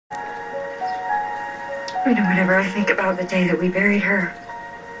You know, whenever I think about the day that we buried her,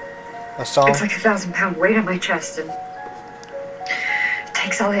 A song it's like a 1,000-pound weight on my chest, and it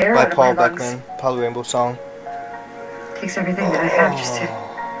takes all the air by out of Paul my lungs. Beckman, Palu Rainbow song. It takes everything that I have just to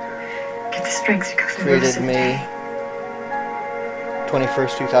get the strength to go through the rest Created of the May day.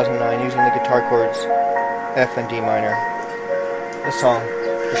 21st, 2009, using the guitar chords F and D minor. The song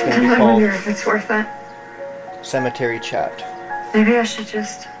is going to be I wonder called if it's worth it. Cemetery Chat. Maybe I should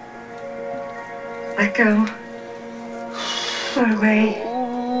just let go, float away,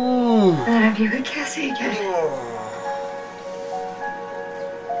 and then have you and Cassie again.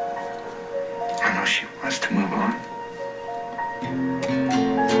 I know she wants to move on.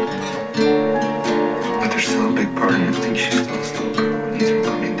 But there's still a big part of me that thinks she's still a little girl who needs her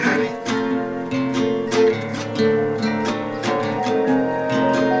mommy and daddy.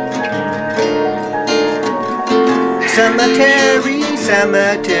 Cemetery,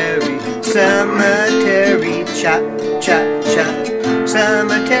 cemetery, cemetery, chat, chat, chat.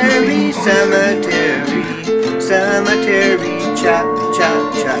 Cemetery, cemetery, cemetery, chat,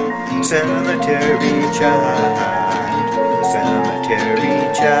 chat, chat. Cemetery chat, cemetery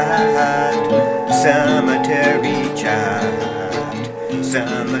chat, cemetery chat,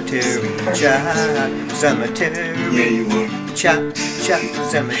 cemetery chat, cemetery chat, chat,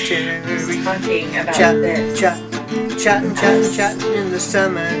 cemetery chat, chat. Chatting, chatting, chatting in the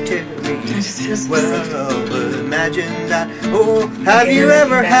cemetery. Well, imagine that. Oh, have you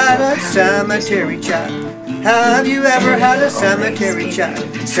ever had a cemetery chat? Have you ever had a cemetery chat?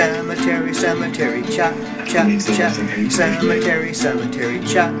 Cemetery, cemetery chat, chat, chat. Cemetery, cemetery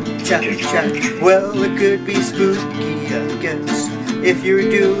chat, chat, chat. Well, it could be spooky, I guess, if you're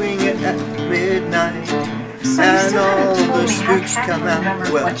doing it at midnight. And all the spooks come out.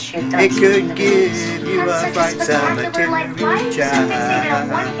 Well, it could give you a fright. Cemetery chat,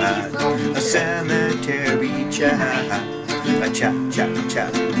 a cemetery chat, a chat, chat,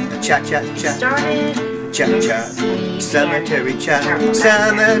 chat, a chat, chat, chat, chat, chat, cemetery chat,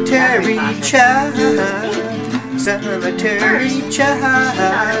 cemetery chat, cemetery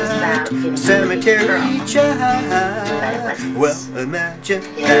chat, cemetery chat. Well, imagine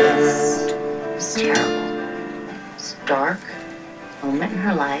that. It's terrible. It's a dark moment in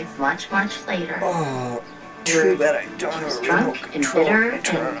her life, much, much later. Oh, too bad I don't have a remote Drunk and control. bitter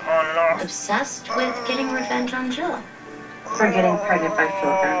Turn and it on and off. obsessed with getting revenge on Jill. For getting pregnant by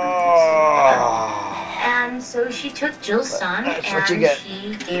Philip. And so she took Jill's son That's what you and get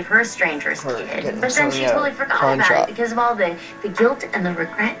she gave her a stranger's for kid. getting But then she something totally out. forgot Pawn about shop. it because of all the guilt and the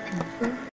regret and the